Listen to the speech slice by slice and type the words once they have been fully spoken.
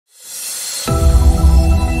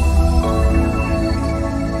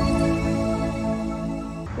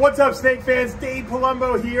What's up, snake fans? Dave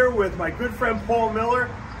Palumbo here with my good friend Paul Miller,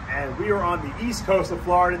 and we are on the east coast of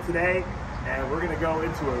Florida today, and we're going to go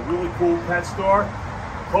into a really cool pet store,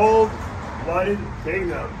 Cold-Blooded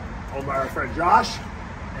Kingdom, owned by our friend Josh,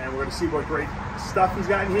 and we're going to see what great stuff he's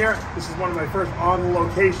got in here. This is one of my first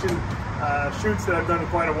on-location shoots that I've done in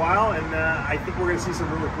quite a while, and I think we're going to see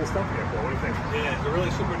some really cool stuff here. Paul, what do you think? Yeah, it's a really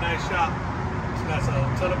super nice shop. It's got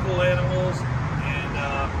a ton of cool animals, and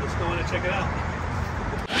let's go in and check it out.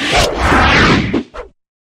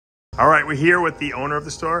 All right, we're here with the owner of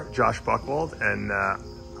the store, Josh Buchwald, and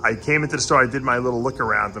I came into the store, I did my little look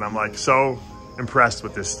around, and I'm like so impressed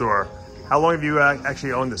with this store. How long have you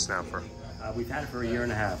actually owned this now for? We've had it for 1.5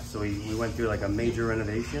 years, so we went through like a major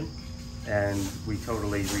renovation, and we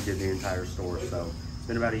totally redid the entire store. So it's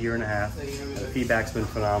been about 1.5 years. The feedback's been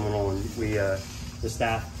phenomenal, and the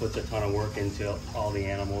staff puts a ton of work into all the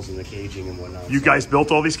animals and the caging and whatnot. You guys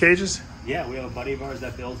built all these cages? Yeah, we have a buddy of ours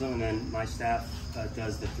that builds them, and then my staff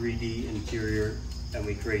does the 3D interior, and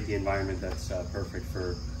we create the environment that's perfect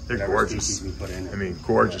for whatever species we put in. I mean,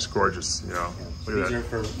 gorgeous, gorgeous. You know, yeah.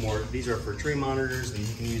 So these are for tree monitors, and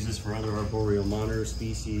you can use this for other arboreal monitor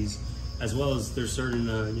species, as well as there's certain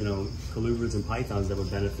colubrids and pythons that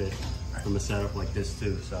would benefit from a setup like this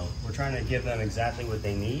too. So we're trying to give them exactly what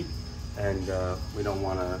they need, and we don't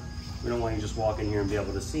want you to just walk in here and be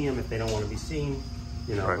able to see them if they don't want to be seen.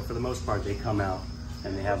 Right. But for the most part, they come out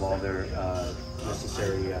and they have all their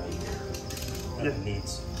necessary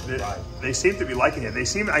needs. They seem to be liking it.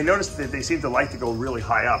 I noticed that they seem to like to go really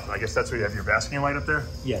high up. I guess that's where you have your basking light up there?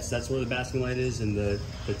 Yes, that's where the basking light is, and the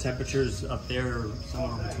temperatures up there are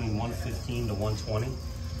somewhere between 115 to 120,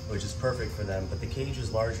 which is perfect for them. But the cage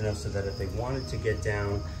is large enough so that if they wanted to get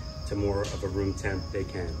down to more of a room temp, they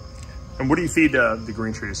can. And what do you feed the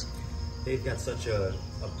green trees? They've got such a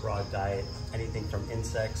broad diet, anything from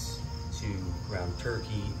insects to ground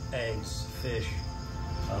turkey, eggs, fish,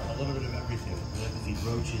 a little bit of everything. We like to feed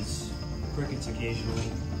roaches, crickets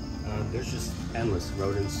occasionally. There's just endless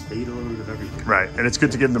rodents. They eat a little bit of everything. Right, and it's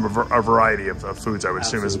good to give them a variety of foods, I would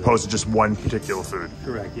assume, as opposed to just one particular food.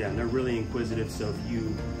 Correct, yeah, and they're really inquisitive, so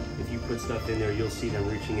if you put stuff in there, you'll see them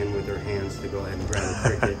reaching in with their hands to go ahead and grab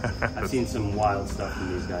a cricket. I've seen some wild stuff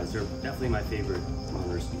from these guys. They're definitely my favorite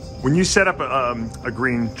monitor species. When you set up a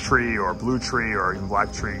green tree or a blue tree or even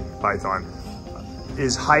black tree python,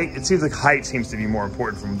 is height, it seems like height seems to be more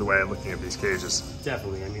important from the way I'm looking at these cages.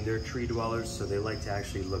 Definitely. I mean, they're tree dwellers, so they like to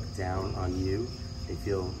actually look down on you. They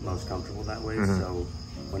feel most comfortable that way. Mm-hmm. So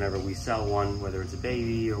whenever we sell one, whether it's a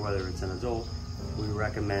baby or whether it's an adult, we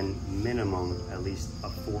recommend minimum at least a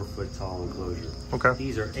 4-foot tall enclosure. Okay.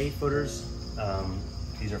 These are 8-footers.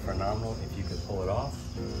 These are phenomenal if you could pull it off.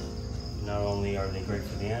 Not only are they great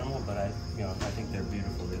for the animal, but I think they're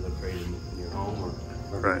beautiful. They look great in your home or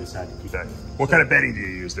wherever you decide to keep them. What kind of bedding do you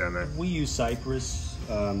use down there? We use cypress.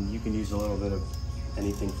 You can use a little bit of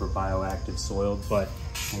anything for bioactive soil, but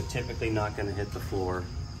we're typically not going to hit the floor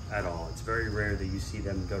at all. It's very rare that you see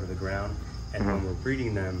them go to the ground, and when we're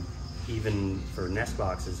breeding them, even for nest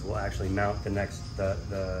boxes, we'll actually mount the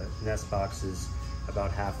nest boxes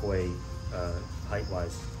about halfway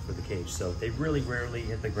height-wise for the cage. So they really rarely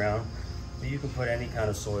hit the ground. But you can put any kind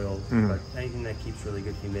of soil, but anything that keeps really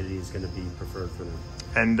good humidity is going to be preferred for them.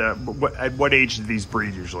 And at what age do these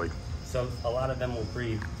breed usually? So a lot of them will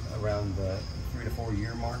breed around the 3 to 4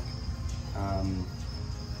 year mark,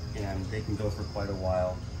 and they can go for quite a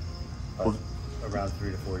while, but around 3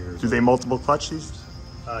 to 4 years. Do they multiple clutch these?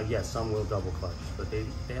 Yes, some will double clutch, but they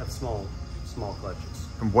have small clutches.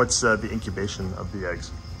 And what's the incubation of the eggs?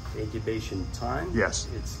 The incubation time? Yes.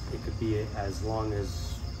 It could be as long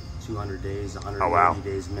as 200 days, 180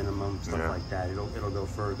 days minimum, stuff like that. It'll go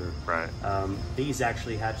further. Right. These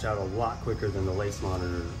actually hatch out a lot quicker than the lace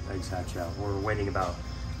monitor eggs hatch out. We're waiting about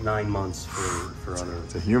 9 months for other.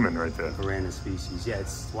 It's a human right there. For random species. Yeah,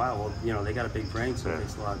 it's wow. Well, they got a big brain, so it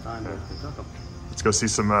takes a lot of time to cook them. Let's go see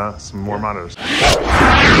some more monitors.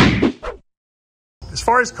 As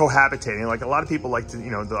far as cohabitating, like a lot of people like to,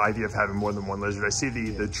 the idea of having more than one lizard. I see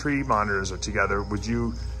the tree monitors are together.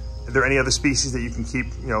 Are there any other species that you can keep,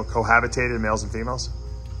 cohabitated, males and females?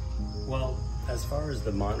 Well, as far as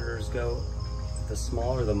the monitors go, the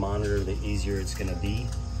smaller the monitor, the easier it's going to be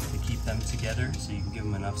to keep them together, so you can give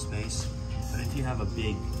them enough space. But if you have a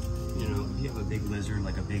big, lizard,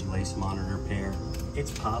 like a big lace monitor pair,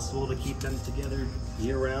 it's possible to keep them together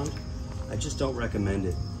year-round. I just don't recommend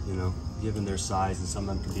it, given their size, and some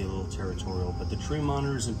of them can be a little territorial. But the tree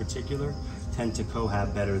monitors in particular tend to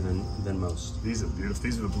cohab better than most. These are beautiful.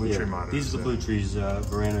 These are the blue tree monitors. These are the blue trees,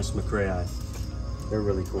 Varanus macraei. They're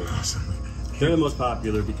really cool. Awesome. They're the most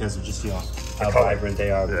popular because of just, how vibrant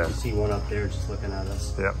they are. But Yeah. you see one up there just looking at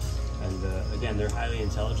us. Yep. And again, they're highly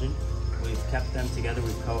intelligent. We've kept them together,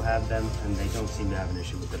 we've cohabbed them, and they don't seem to have an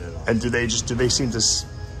issue with it at all. And do they seem to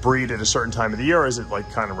breed at a certain time of the year, or is it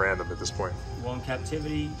like kind of random at this point? Well, in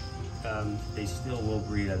captivity, they still will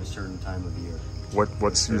breed at a certain time of year.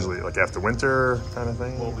 What's usually like after winter kind of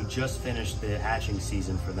thing? Well, we just finished the hatching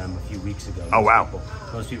season for them a few weeks ago. Oh, wow.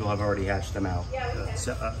 Most people have already hatched them out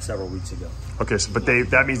several weeks ago. Okay, so but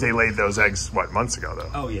that means they laid those eggs, what, months ago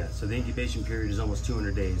though? Oh yeah, so the incubation period is almost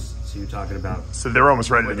 200 days. So you're talking about... So they're almost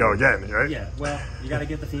ready to go again, right? Yeah, well, you got to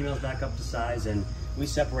get the females back up to size, and we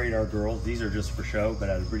separate our girls. These are just for show, but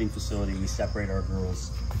at a breeding facility, we separate our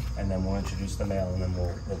girls, and then we'll introduce the male, and then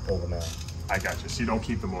we'll pull them out. I got you. So you don't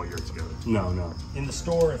keep them all year together? No, no. In the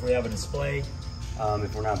store, if we have a display,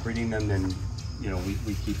 if we're not breeding them, then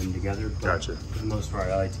we keep them together. But gotcha. For the most part,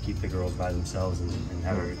 I like to keep the girls by themselves and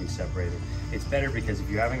have everything separated. It's better because if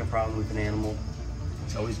you're having a problem with an animal,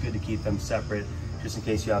 it's always good to keep them separate, just in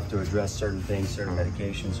case you have to address certain things, certain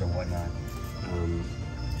medications or whatnot,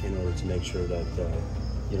 in order to make sure that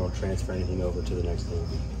you don't transfer anything over to the next animal.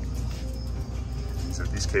 So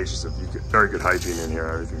these cages have very good hygiene in here.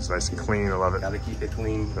 Everything's nice and clean. I love it. Got to keep it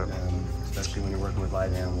clean, especially when you're working with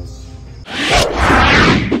live animals.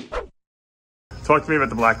 Talk to me about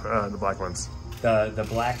the black ones. The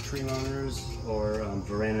black tree monitors, or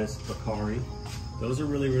Varanus bacari, those are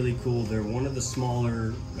really, really cool. They're one of the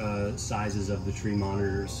smaller sizes of the tree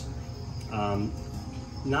monitors.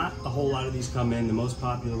 Not a whole lot of these come in. The most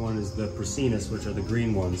popular one is the Prasinus, which are the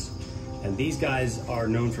green ones. And these guys are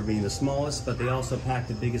known for being the smallest, but they also pack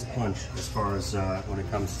the biggest punch as far as when it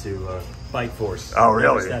comes to bite force. Oh,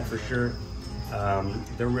 really? That for sure.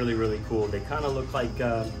 They're really, really cool. They kind of look like,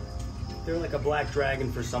 they're like a black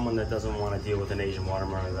dragon for someone that doesn't want to deal with an Asian water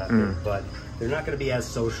monitor that big, but they're not going to be as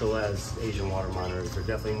social as Asian water monitors. They're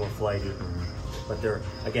definitely more flighty, but they're,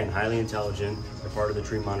 again, highly intelligent. They're part of the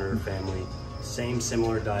tree monitor family. Same,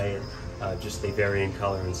 similar diet, just they vary in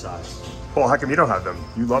color and size. Paul, how come you don't have them?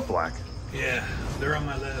 You love black. Yeah, they're on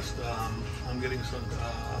my list. I'm getting some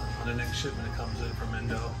on the next shipment that comes in from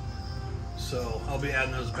Indo. So I'll be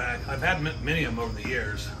adding those back. I've had many of them over the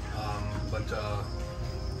years, but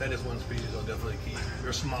that is one species I'll definitely keep.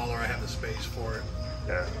 They're smaller, I have the space for it.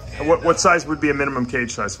 Yeah. And what size would be a minimum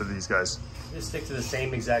cage size for these guys? Just stick to the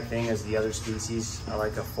same exact thing as the other species. I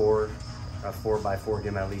like a 4x4,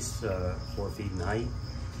 give them at least 4 feet in height.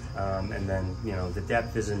 And then, the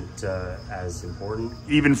depth isn't as important.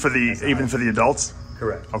 Even for the adults?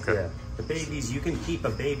 Correct. Okay. Yeah. The babies, you can keep a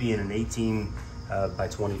baby in an 18 by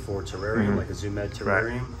 24 terrarium, like a Zoo Med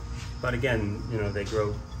terrarium. Right. But again, they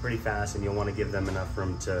grow pretty fast, and you'll want to give them enough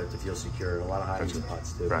room to feel secure. A lot of hiding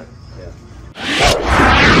spots too. Right. Yeah.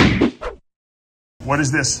 What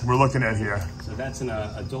is this we're looking at here? So that's an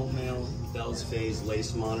adult male Bell's phase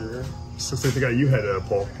lace monitor. So it's like the guy you had,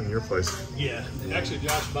 Paul, in your place. Yeah, actually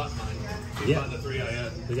Josh bought mine. He bought the 3 I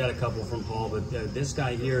had. We got a couple from Paul, but this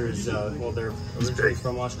guy here is, well, they're originally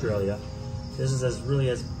from Australia. This is really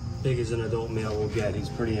as big as an adult male will get. He's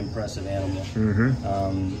a pretty impressive animal.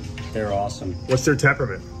 They're awesome. What's their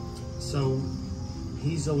temperament? So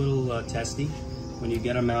he's a little testy. When you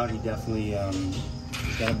get him out, he definitely,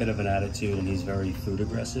 he's got a bit of an attitude, and he's very food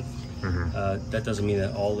aggressive. That doesn't mean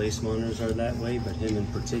that all lace monitors are that way, but him in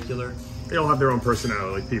particular. They all have their own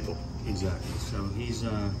personality, like people. Exactly. So he's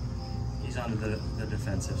on the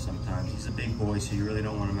defensive sometimes. He's a big boy, so you really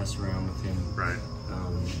don't want to mess around with him. Right.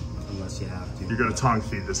 Unless you have to. You're going to tongue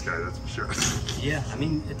feed this guy, that's for sure. Yeah, I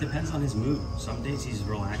mean, it depends on his mood. Some days he's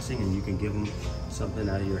relaxing and you can give him something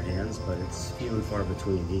out of your hands, but it's few and far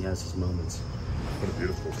between. He has his moments. What a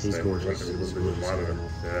beautiful He's gorgeous. He's gorgeous.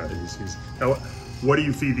 Yeah, Now, what do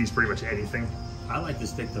you feed these? Pretty much anything? I like to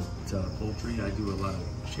stick to poultry. I do a lot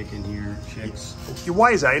of chicken here, chicks.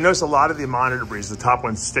 Why is that? I notice a lot of the monitor breeds, the top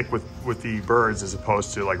ones stick with the birds as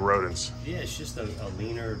opposed to like rodents. Yeah, it's just a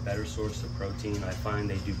leaner, better source of protein. I find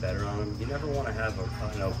they do better on them. You never want to have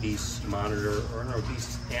an obese monitor or an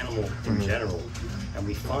obese animal in general. And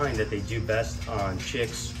we find that they do best on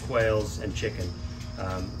chicks, quails, and chicken.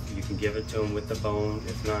 You can give it to them with the bone.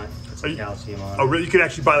 If not, it's a calcium on it. Oh, really? You could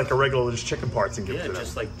actually buy like a regular just chicken parts and give it to them? Yeah,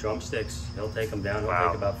 just like drumsticks. He'll take them down. He'll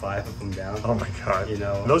take about 5 of them down. Oh my God.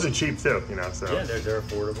 Those are cheap too, so. Yeah, they're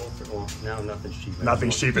affordable. Well, now nothing's cheap anymore.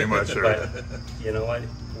 Nothing's cheap anymore, sure. But you know what?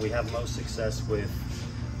 We have most success with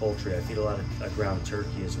poultry. I feed a lot of ground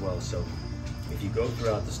turkey as well. So if you go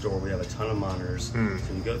throughout the store, we have a ton of monitors. So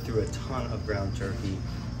you go through a ton of ground turkey.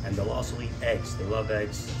 And they'll also eat eggs. They love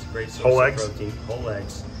eggs. It's a great source of protein. Whole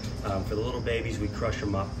eggs. For the little babies, we crush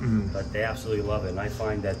them up, but they absolutely love it. And I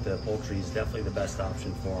find that the poultry is definitely the best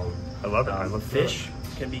option for them. I love it. I love fish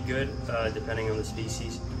can be good depending on the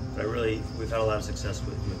species. But we've had a lot of success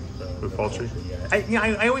with poultry. Yeah.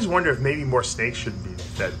 I always wonder if maybe more snakes should be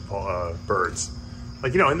fed birds.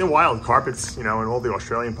 Like, in the wild, carpets, and all the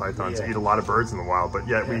Australian pythons eat a lot of birds in the wild, but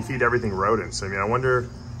yet we feed everything rodents. I mean, I wonder,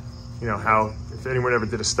 how, if anyone ever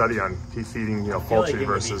did a study on feeding, poultry like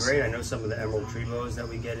versus... It would be great. I know some of the emerald tree boas that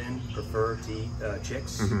we get in prefer to eat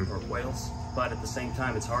chicks or quails, but at the same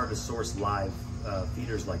time, it's hard to source live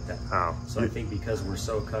feeders like that. Oh. So I think because we're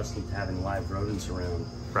so accustomed to having live rodents around,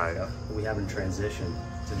 right, we haven't transitioned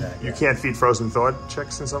to that. You can't feed frozen thawed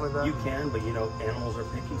chicks and stuff like that? You can, but animals are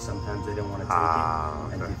picky. Sometimes they don't want to take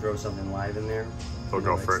it. And if you throw something live in there, they'll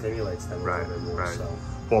go for it. Stimulates them a little bit more. Right. So.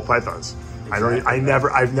 Ball pythons. Exactly.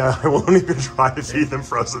 I won't even try to feed them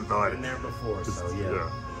frozen thawed. Been there before, so yeah.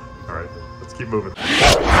 All right, let's keep moving.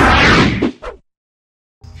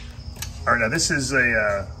 All right, now this is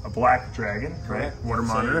a black dragon, right? Water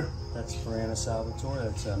monitor. That's Piranha Salvatore.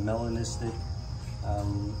 That's a melanistic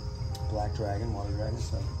black dragon,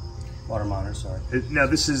 water monitor, sorry. Now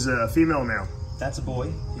this is a female or male? That's a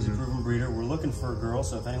boy. He's a proven breeder. We're looking for a girl,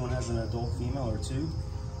 so if anyone has an adult female or two,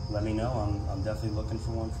 let me know. I'm definitely looking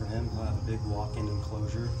for one for him. He'll have a big walk-in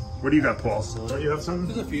enclosure. What do you got, Paul? Don't you have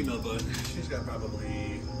something? There's a female, but she's got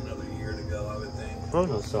probably another year to go, I would think.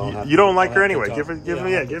 Well, so you don't like her anyway. Give her. Send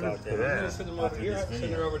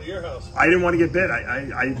her over to your house. I didn't want to get bit.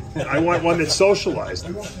 I want one that's socialized.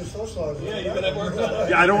 Yeah, you can have work on it.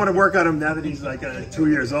 Yeah, I don't want to work on him now that he's like 2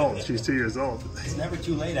 years old. She's 2 years old. It's never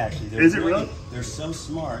too late, actually. Is it really? They're so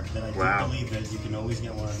smart that I do believe that you can always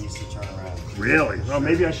get one of these to turn around. Really? Well,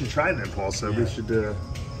 maybe I should try them, Paul. So we should.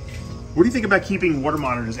 What do you think about keeping water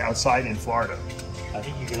monitors outside in Florida? I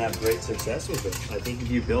think you can have great success with it. I think if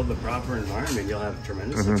you build the proper environment, you'll have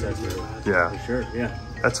tremendous success with it. Yeah. For sure, yeah.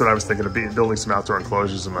 That's what I was thinking of, building some outdoor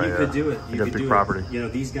enclosures in my. You could do it. I got a big property.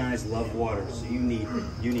 These guys love water, so you need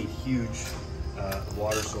huge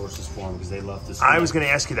water sources for them because they love to swim. I was going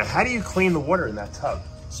to ask you that. How do you clean the water in that tub?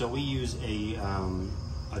 So we use a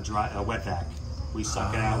wet vac. We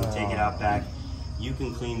suck it out, we take it out back. You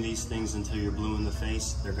can clean these things until you're blue in the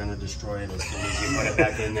face. They're going to destroy it as soon as you put it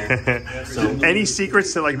back in there. So, any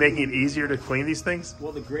secrets to making it easier to clean these things?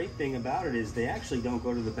 Well, the great thing about it is they actually don't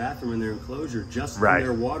go to the bathroom in their enclosure, just in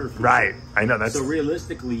their water feature. Right, I know that's. So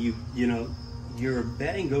realistically, your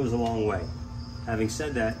bedding goes a long way. Having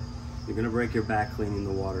said that, you're going to break your back cleaning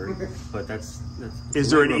the water, but that's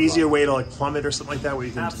Is there an easier way to plumb it or something like that, where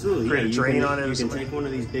you can create a drain on it? You can take one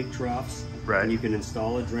of these big troughs, and you can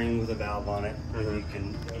install a drain with a valve on it,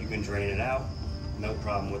 and you can drain it out, no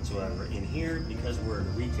problem whatsoever. In here, because we're at a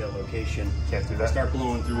retail location, can't do that. If I start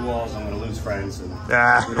blowing through walls, I'm going to lose friends, and we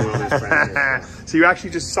don't want to lose friends yet, so. So you actually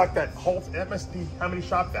just suck that whole. That must be how many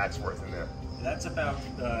shop vacs worth in there? That's about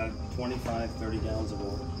 25, 30 gallons of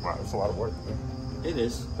water. Wow, that's a lot of work. It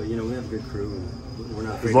is, but we have a good crew, and we're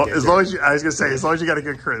not. As long as I was gonna say, as long as you got a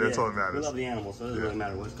good crew, that's all that matters. We love the animals, so it doesn't really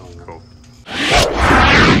matter what's going on. Cool.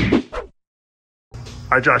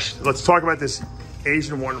 All right, Josh, let's talk about this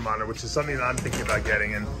Asian water monitor, which is something that I'm thinking about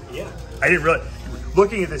getting. And I didn't really.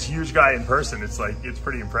 Looking at this huge guy in person, it's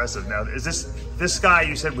pretty impressive. Now, is this guy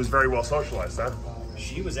you said was very well socialized, huh?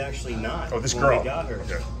 She was actually not. Oh, this when girl. we got her.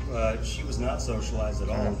 Okay. She was not socialized at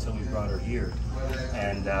all until we brought her here.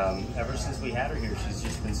 And ever since we had her here, she's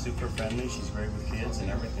just been super friendly. She's great with kids and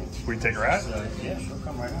everything. We take her out? Yeah, she'll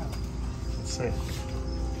come right out. Let's see.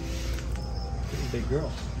 Big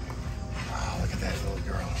girl. Oh, look at that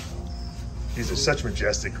little girl. These are such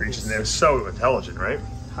majestic creatures, and they're so intelligent, right?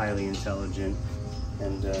 Highly intelligent.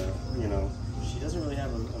 And, she doesn't really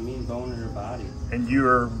have a mean bone in her body. And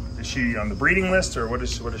is she on the breeding list, or what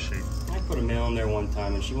is she? I put a male in there one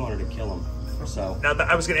time, and she wanted to kill him. So now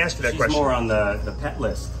I was going to ask you that question. She's more on the pet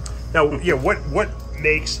list. Now, what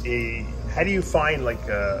makes how do you find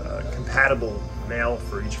a compatible male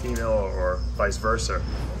for each female, or vice versa?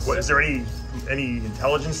 Is there any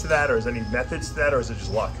intelligence to that, or is there any methods to that, or is it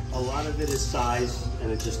just luck? A lot of it is size,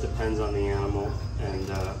 and it just depends on the animal and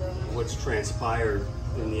what's transpired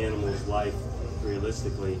in the animal's life.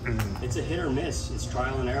 Realistically, it's a hit or miss. It's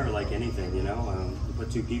trial and error, like anything. You put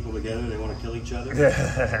two people together, they want to kill each other.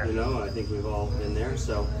 I think we've all been there.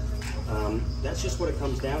 So that's just what it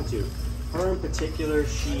comes down to. Her in particular,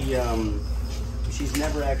 she's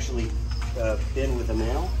never actually been with a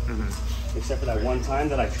male, except for that one time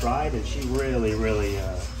that I tried, and she really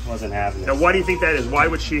wasn't having it. Now, why do you think that is? Why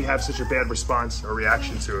would she have such a bad response or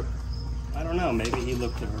reaction to it? I don't know. Maybe he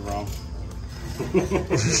looked at her wrong.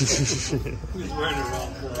 He's wearing it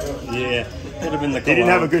wrong. Yeah, could have been the. He didn't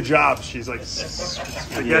have a good job. She's like,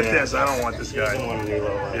 forget this. I don't want this guy. I don't want to do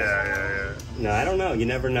that. Yeah. No, I don't know. You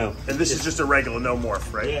never know. And this is just a regular no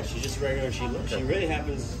morph, right? Yeah, she's just regular. She really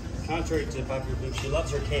happens, contrary to popular belief, she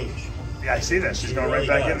loves her cage. Yeah, I see that. She's She going really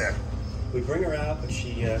right back does. in there. We bring her out, but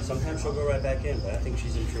she sometimes she'll go right back in. But I think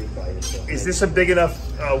she's intrigued by it. So. Is this a big enough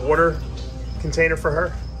water container for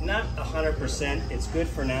her? Not 100%. It's good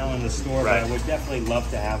for now in the store, Right. but I would definitely love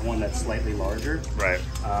to have one that's slightly larger. Right.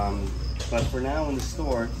 But for now in the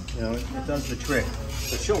store, you know, it does the trick.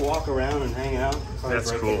 But she'll walk around and hang out. Probably That's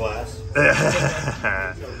break cool. the glass.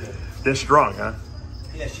 They're strong, huh?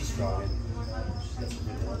 Yeah, she's strong.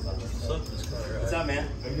 What's up, man?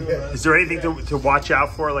 Is there anything to watch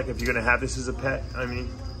out for, like if you're going to have this as a pet? I mean,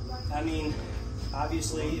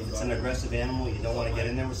 obviously, if it's an aggressive animal, you don't want to get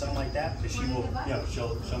in there with something like that because she will, you know,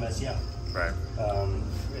 she'll mess you up. right.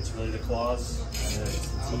 It's really the claws and the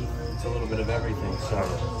teeth. It's a little bit of everything.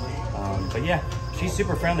 So, but yeah, she's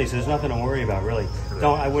super friendly, so there's nothing to worry about, really.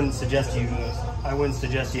 I wouldn't suggest you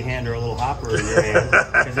hand her a little hopper in your hand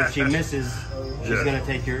because if she misses, she's gonna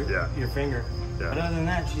take your finger. Yeah. But other than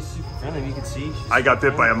that, she's super friendly. You can see. I got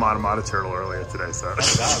bit by a Matamata turtle earlier today, so.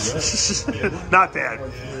 Oh, God, really? Not bad.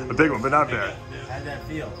 A big one, but not bad. How'd that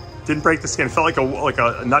feel? Didn't break the skin. It felt like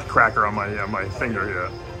a nutcracker on my finger. Yeah.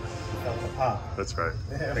 Felt the pop. That's right.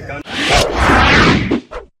 The gun.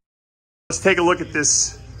 Let's take a look at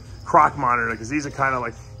this croc monitor because these are kind of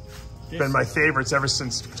like been my favorites ever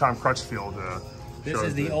since Tom Crutchfield. This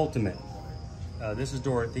is the ultimate. This is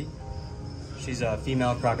Dorothy. She's a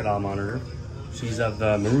female crocodile monitor. She's of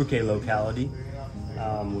the Maruke locality.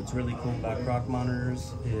 What's really cool about croc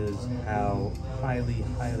monitors is how highly,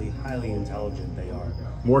 highly, highly intelligent they are.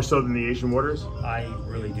 More so than the Asian waters? I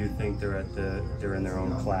really do think they're in their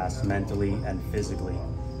own class mentally and physically.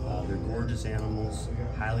 They're gorgeous animals,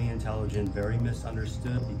 highly intelligent, very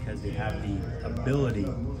misunderstood because they have the ability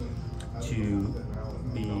to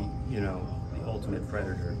be, you know, the ultimate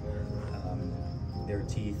predator. Their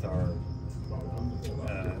teeth are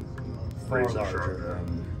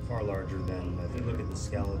far larger than, if you look at the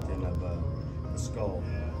skeleton of the skull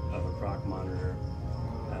of a croc monitor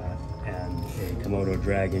and a Komodo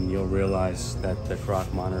dragon, you'll realize that the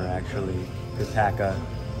croc monitor actually could pack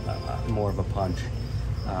more of a punch.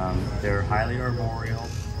 They're highly arboreal,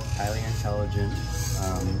 highly intelligent.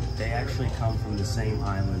 They actually come from the same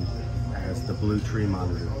island as the blue tree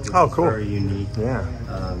monitor. Oh, cool. Very unique. Yeah.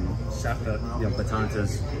 Batanta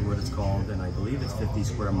is what it's called, and I believe it's 50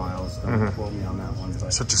 square miles. Don't quote me on that one.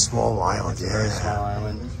 But Such a small island, it's a very small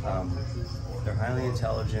island. They're highly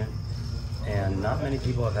intelligent, and not many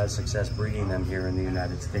people have had success breeding them here in the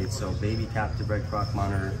United States. So baby captive bred croc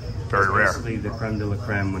monitor Very is rare. basically the creme de la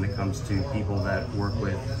creme when it comes to people that work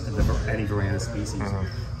with any Varana species.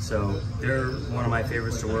 So they're one of my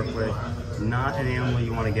favorites to work with. Not an animal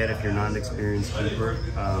you want to get if you're not an experienced keeper.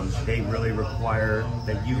 They really require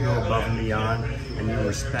that you go above and beyond and you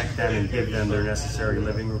respect them and give them their necessary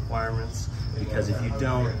living requirements. Because if you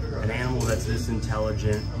don't, an animal that's this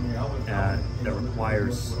intelligent, that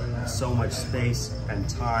requires so much space and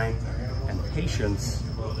time and patience,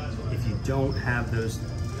 if you don't have those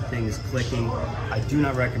things clicking, I do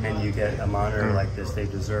not recommend you get a monitor like this. They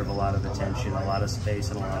deserve a lot of attention, a lot of space,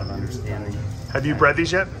 and a lot of understanding. Have you bred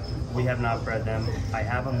these yet? We have not bred them. I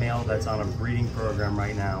have a male that's on a breeding program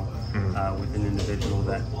right now with an individual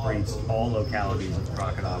that breeds all localities of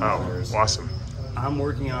crocodile monitors. Oh, awesome. I'm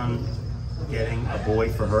working on getting a boy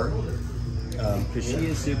for her because she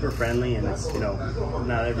is super friendly, and it's, you know,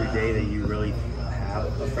 not every day that you really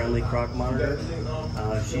have a friendly croc monitor.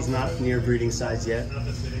 She's not near breeding size yet.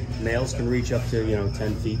 Males can reach up to, you know,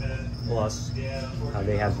 10 feet plus.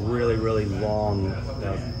 They have really, really long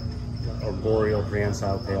arboreal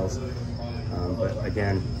prehensile tails. But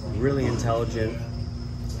again, really intelligent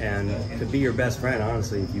and could be your best friend,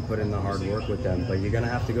 honestly, if you put in the hard work with them. But you're gonna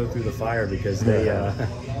have to go through the fire because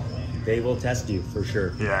they will test you for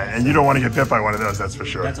sure. Yeah, and you don't want to get bit by one of those, that's for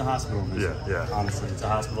sure. That's a hospital visit. Yeah. Honestly, it's a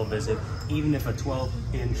hospital visit. Even if a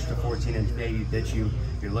 12-inch to 14-inch baby bit you,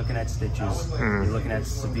 you're looking at stitches, you're looking at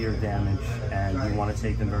severe damage, and you want to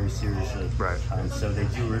take them very seriously. Right. So they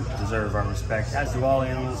do deserve our respect, as do all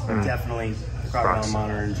animals, but definitely the crocodile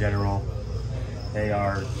monitor in general. They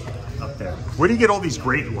are up there. Where do you get all these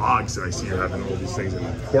great logs that I see you having all these things in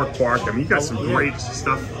there? Cork bark, I mean, you got some great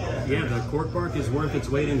stuff. Yeah, the cork bark is worth its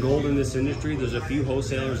weight in gold in this industry. There's a few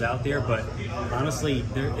wholesalers out there, but honestly,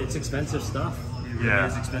 it's expensive stuff. Yeah. It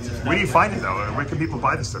is expensive stuff. Where do you find it though? Where can people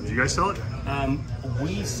buy this stuff? Do you guys sell it?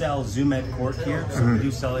 We sell Zoom Ed cork here, so we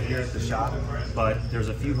do sell it here at the shop, but there's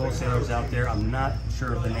a few wholesalers out there. I'm not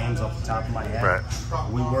sure of the names off the top of my head. Right.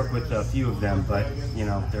 We work with a few of them, but you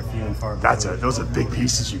know, they're few and far between. Those are big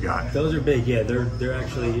pieces you got. Those are big, yeah. They're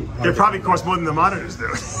actually. They probably cost more than the monitors do.